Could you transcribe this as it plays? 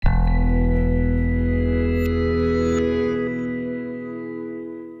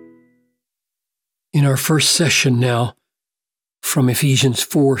our first session now from Ephesians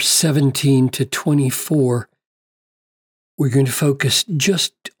 4:17 to 24. We're going to focus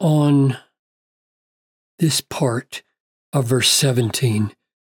just on this part of verse 17.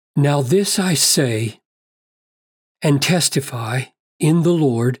 Now this I say and testify in the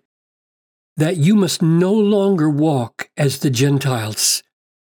Lord, that you must no longer walk as the Gentiles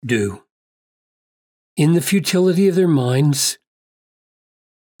do. In the futility of their minds,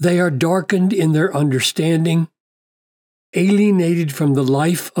 they are darkened in their understanding, alienated from the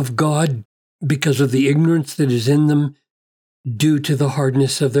life of God because of the ignorance that is in them due to the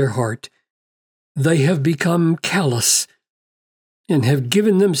hardness of their heart. They have become callous and have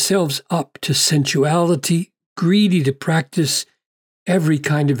given themselves up to sensuality, greedy to practice every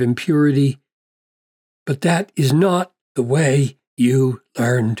kind of impurity. But that is not the way you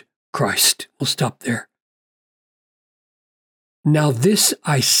learned Christ. We'll stop there. Now this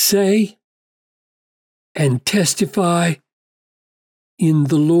I say and testify in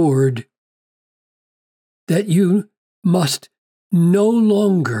the Lord, that you must no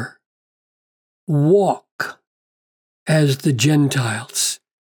longer walk as the Gentiles.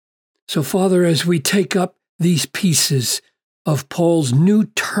 So, Father, as we take up these pieces of Paul's new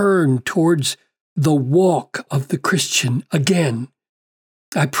turn towards the walk of the Christian again,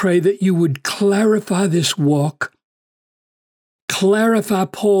 I pray that you would clarify this walk, clarify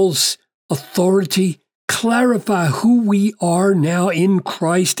Paul's authority, clarify who we are now in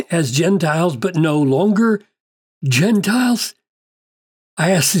Christ as Gentiles, but no longer Gentiles.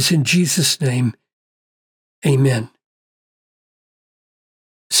 I ask this in Jesus' name. Amen.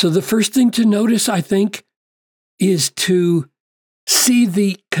 So the first thing to notice, I think, is to see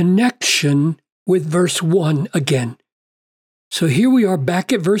the connection with verse 1 again. So here we are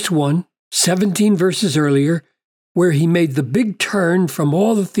back at verse 1, 17 verses earlier, where he made the big turn from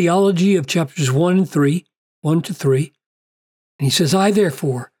all the theology of chapters 1 to 3. And he says, I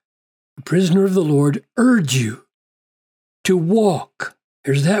therefore, a prisoner of the Lord, urge you to walk,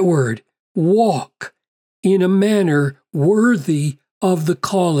 there's that word, walk in a manner worthy of the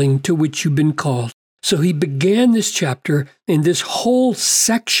calling to which you've been called. So he began this chapter in this whole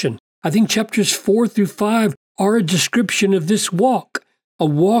section. I think chapters 4 through 5 are a description of this walk, a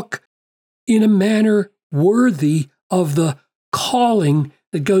walk in a manner worthy of the calling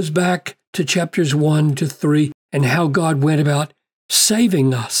that goes back to chapters 1 to 3 and how God went about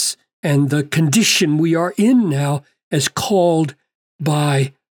saving us and the condition we are in now as called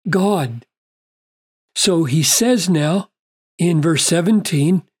by God. So he says now in verse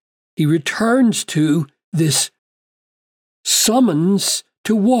 17, he returns to this summons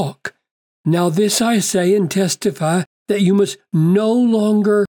to walk. Now this I say and testify, that you must no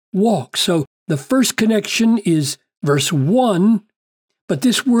longer walk. So the first connection is verse 1, but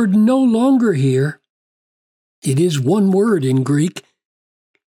this word no longer here, it is one word in Greek,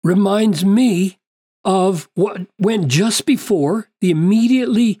 reminds me of what went just before the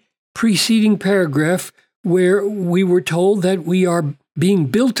immediately preceding paragraph where we were told that we are being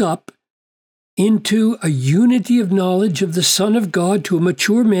built up into a unity of knowledge of the Son of God, to a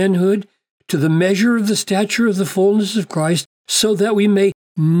mature manhood, to the measure of the stature of the fullness of Christ, so that we may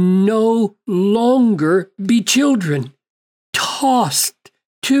no longer be children, tossed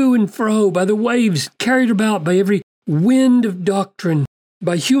to and fro by the waves, carried about by every wind of doctrine,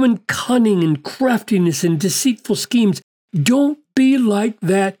 by human cunning and craftiness and deceitful schemes. Don't be like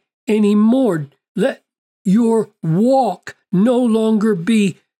that anymore. Let your walk no longer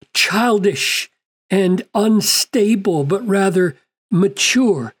be childish and unstable, but rather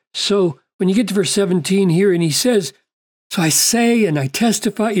mature. So when you get to verse 17 here, and he says, so I say and I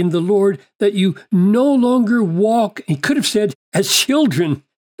testify in the Lord that you no longer walk, he could have said as children,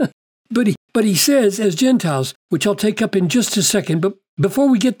 but he says as Gentiles, which I'll take up in just a second. But before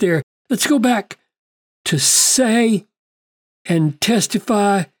we get there, let's go back to say and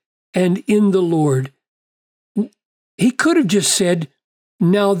testify and in the Lord. He could have just said,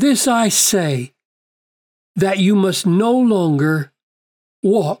 now this I say, that you must no longer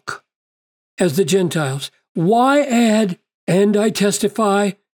walk as the Gentiles. Why add, and I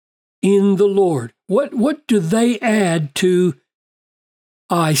testify in the Lord? What do they add to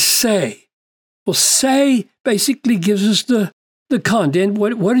I say? Well, say basically gives us the content.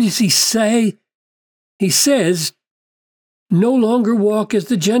 What does he say? He says, no longer walk as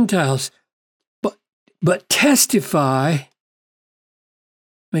the Gentiles, but testify,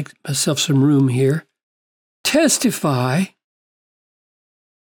 make myself some room here, testify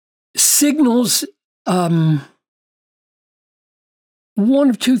signals one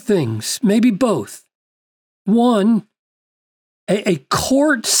of two things, maybe both. One, a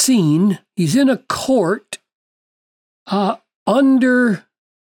court scene. He's in a court under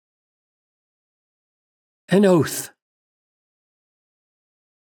an oath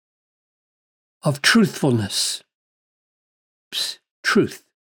of truthfulness. Truth.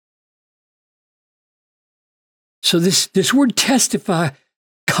 So this word testify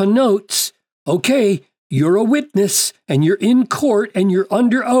connotes, okay, you're a witness and you're in court and you're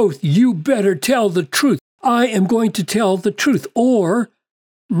under oath. You better tell the truth. I am going to tell the truth. Or,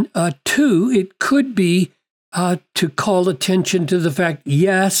 two, it could be to call attention to the fact,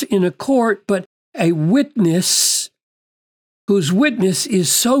 yes, in a court, but a witness whose witness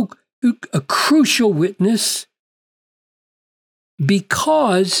is a crucial witness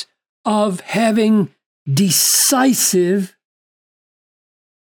because of having decisive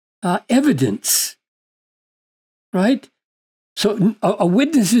evidence, right? So a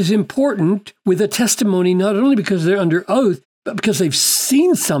witness is important with a testimony, not only because they're under oath, but because they've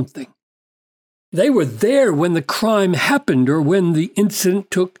seen something. They were there when the crime happened or when the incident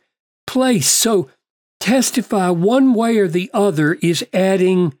took place. So testify one way or the other is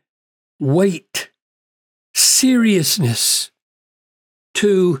adding weight, seriousness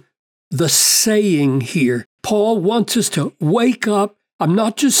to the saying here. Paul wants us to wake up. I'm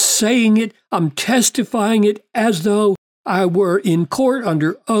not just saying it, I'm testifying it as though I were in court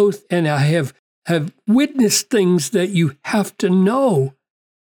under oath and I have witnessed things that you have to know.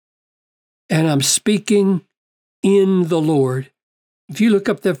 And I'm speaking in the Lord. If you look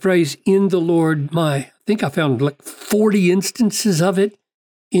up that phrase, in the Lord, I think I found like 40 instances of it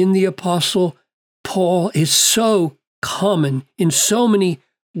in the Apostle Paul. Is so common in so many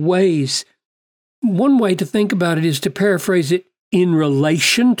ways. One way to think about it is to paraphrase it in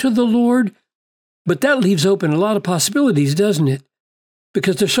relation to the Lord, but that leaves open a lot of possibilities, doesn't it?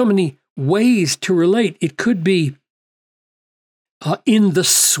 Because there's so many ways to relate. It could be in the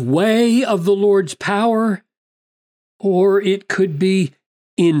sway of the Lord's power, or it could be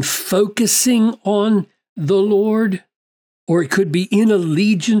in focusing on the Lord, or it could be in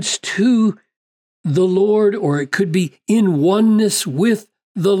allegiance to the Lord, or it could be in oneness with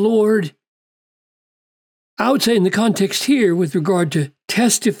the Lord. I would say in the context here with regard to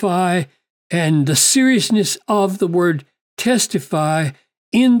testify and the seriousness of the word testify,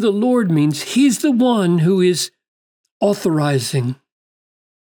 in the Lord means He's the one who is authorizing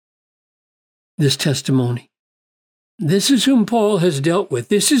this testimony. This is whom Paul has dealt with.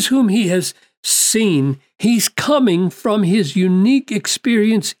 This is whom he has seen. He's coming from his unique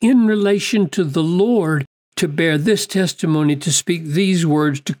experience in relation to the Lord to bear this testimony, to speak these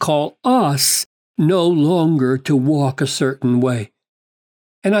words, to call us no longer to walk a certain way.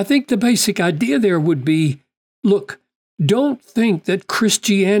 And I think the basic idea there would be, look, don't think that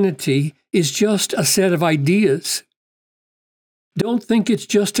Christianity is just a set of ideas. Don't think it's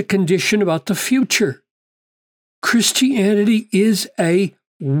just a condition about the future. Christianity is a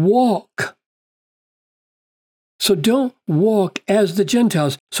walk. So don't walk as the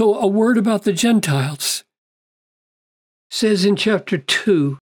Gentiles. So a word about the Gentiles. It says in chapter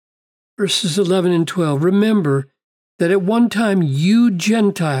 2, verses 11 and 12, remember that at one time you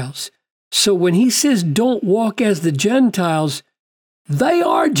Gentiles, so when he says don't walk as the Gentiles, they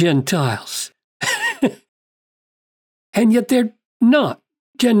are Gentiles. And yet they're not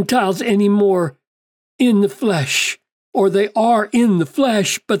Gentiles anymore in the flesh, or they are in the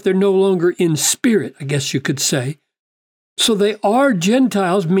flesh, but they're no longer in spirit, I guess you could say. So they are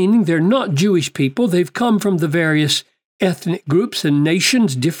Gentiles, meaning they're not Jewish people. They've come from the various ethnic groups and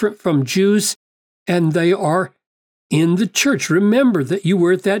nations different from Jews, and they are in the church. Remember that you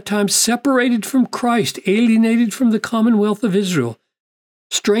were at that time separated from Christ, alienated from the commonwealth of Israel,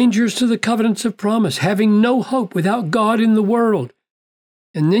 strangers to the covenants of promise, having no hope, without God in the world.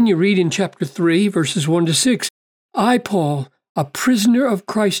 And then you read in chapter 3, verses 1 to 6, I, Paul, a prisoner of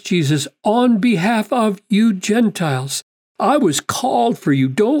Christ Jesus, on behalf of you Gentiles, I was called for you.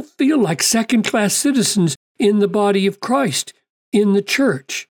 Don't feel like second-class citizens in the body of Christ, in the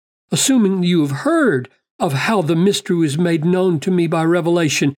church, assuming you have heard of how the mystery was made known to me by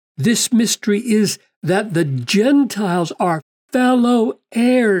revelation. This mystery is that the Gentiles are fellow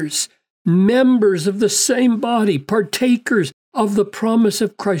heirs, members of the same body, partakers of the promise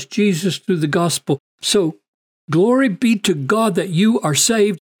of Christ Jesus through the gospel. So glory be to God that you are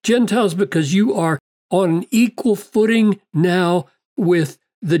saved, Gentiles, because you are on an equal footing now with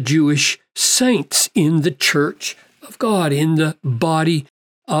the Jewish saints in the church of God, in the body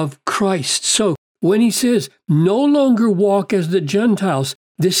of Christ. So when he says, no longer walk as the Gentiles,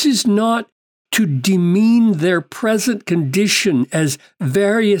 this is not to demean their present condition as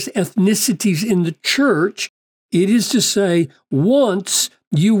various ethnicities in the church. It is to say, once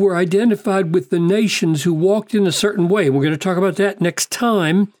You were identified with the nations who walked in a certain way. We're going to talk about that next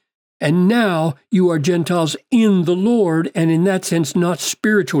time. And now you are Gentiles in the Lord, and in that sense, not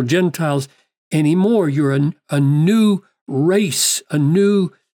spiritual Gentiles anymore. You're a new race, a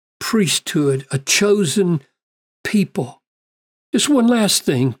new priesthood, a chosen people. Just one last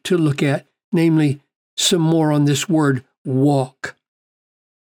thing to look at, namely some more on this word walk.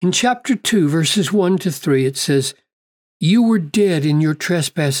 In chapter 2, verses 1 to 3, it says, "You were dead in your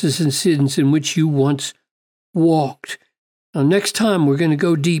trespasses and sins in which you once walked." Now, next time we're going to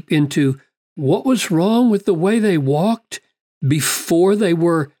go deep into what was wrong with the way they walked before they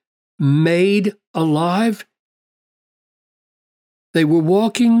were made alive. They were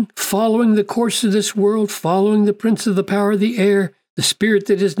walking, following the course of this world, following the prince of the power of the air, the spirit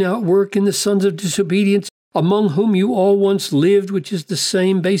that is now at work in the sons of disobedience, among whom you all once lived, which is the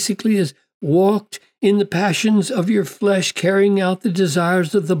same basically as walked in the passions of your flesh, carrying out the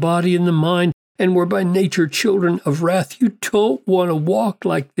desires of the body and the mind, and were by nature children of wrath. You don't want to walk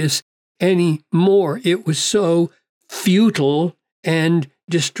like this anymore. It was so futile and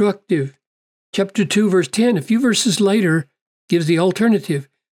destructive. Chapter 2, verse 10, a few verses later, gives the alternative.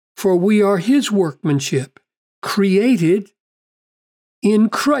 For we are his workmanship, created in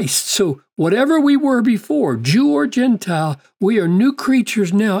Christ. So whatever we were before, Jew or Gentile, we are new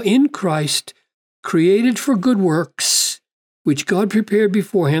creatures now in Christ, created for good works, which God prepared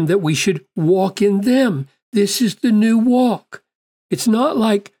beforehand that we should walk in them. This is the new walk. It's not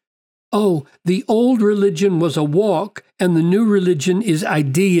like, oh, the old religion was a walk and the new religion is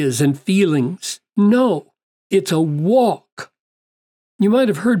ideas and feelings. No, it's a walk. You might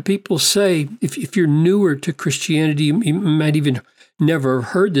have heard people say, if you're newer to Christianity, you might even never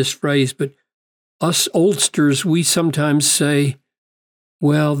have heard this phrase, but us oldsters, we sometimes say,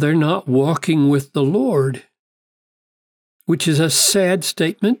 well, they're not walking with the Lord, which is a sad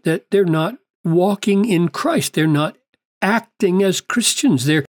statement that they're not walking in Christ. They're not acting as Christians.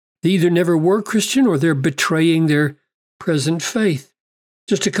 They either never were Christian or they're betraying their present faith.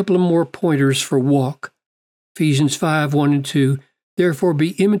 Just a couple of more pointers for walk. Ephesians 5, 1 and 2. Therefore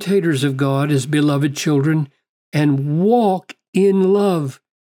be imitators of God as beloved children, and walk in love,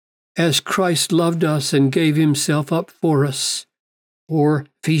 as Christ loved us and gave himself up for us. Or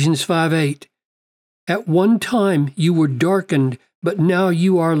Ephesians 5, 8. At one time you were darkened, but now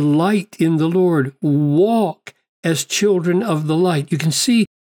you are light in the Lord. Walk as children of the light. You can see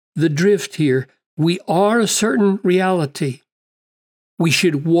the drift here. We are a certain reality. We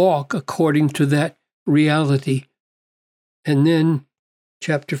should walk according to that reality. And then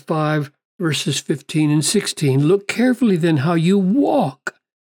chapter 5, verses 15 and 16. Look carefully then how you walk,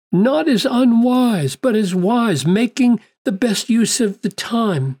 not as unwise, but as wise, making the best use of the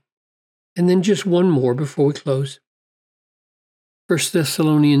time. And then just one more before we close. 1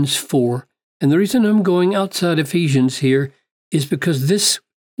 Thessalonians 4. And the reason I'm going outside Ephesians here is because this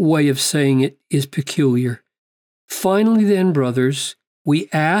way of saying it is peculiar. Finally then, brothers, we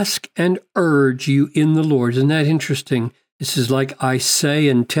ask and urge you in the Lord. Isn't that interesting? This is like I say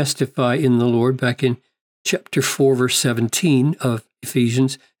and testify in the Lord back in chapter 4, verse 17 of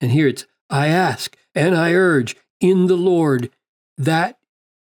Ephesians. And here it's, I ask and I urge in the Lord that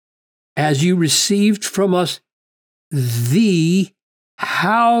as you received from us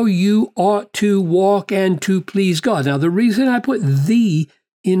how you ought to walk and to please God. Now, the reason I put "the"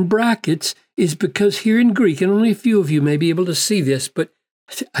 in brackets is because here in Greek, and only a few of you may be able to see this, but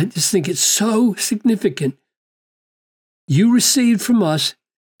I just think it's so significant. You received from us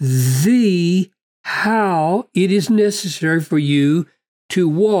how it is necessary for you to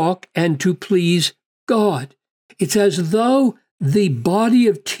walk and to please God. It's as though the body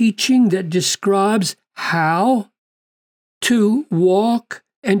of teaching that describes how to walk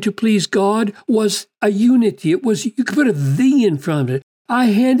and to please God was a unity. It was, you could put a "the" in front of it. I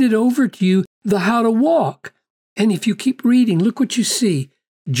handed over to you the how to walk. And if you keep reading, look what you see.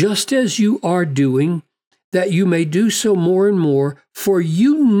 Just as you are doing, that you may do so more and more, for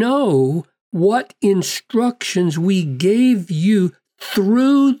you know what instructions we gave you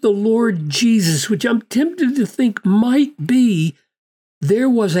through the Lord Jesus, which I'm tempted to think might be, there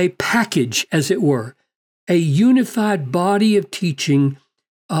was a package, as it were, a unified body of teaching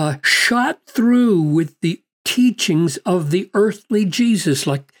shot through with the teachings of the earthly Jesus,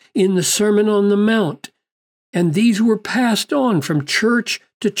 like in the Sermon on the Mount. And these were passed on from church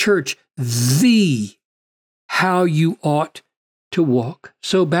to church, how you ought to walk.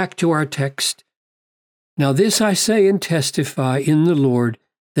 So back to our text. Now this I say and testify in the Lord,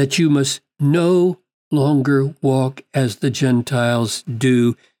 that you must no longer walk as the Gentiles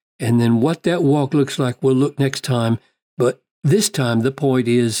do. And then what that walk looks like, we'll look next time. But This time the point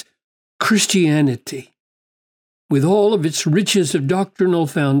is Christianity, with all of its riches of doctrinal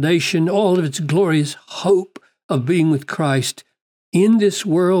foundation, all of its glorious hope of being with Christ, in this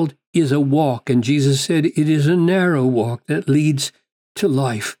world is a walk. And Jesus said it is a narrow walk that leads to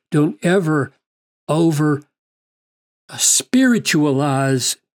life. Don't ever over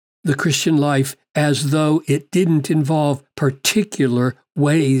spiritualize the Christian life as though it didn't involve particular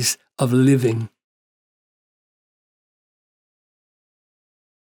ways of living.